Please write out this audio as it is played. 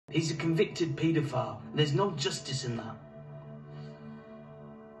He's a convicted paedophile. There's no justice in that.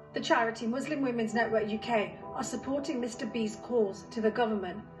 The charity Muslim Women's Network UK are supporting Mr B's cause to the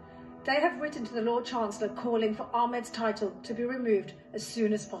government. They have written to the Lord Chancellor calling for Ahmed's title to be removed as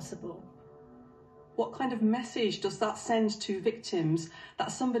soon as possible. What kind of message does that send to victims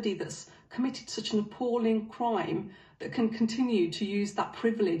that somebody that's committed such an appalling crime that can continue to use that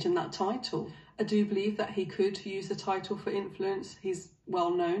privilege and that title? I do believe that he could use the title for influence. He's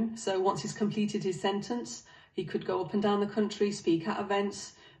well known. So once he's completed his sentence, he could go up and down the country, speak at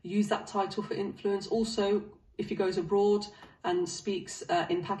events, use that title for influence. Also, if he goes abroad and speaks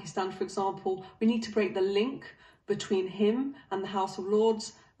in Pakistan, for example, we need to break the link between him and the House of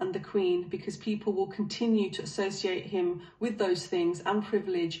Lords and the Queen, because people will continue to associate him with those things and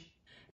privilege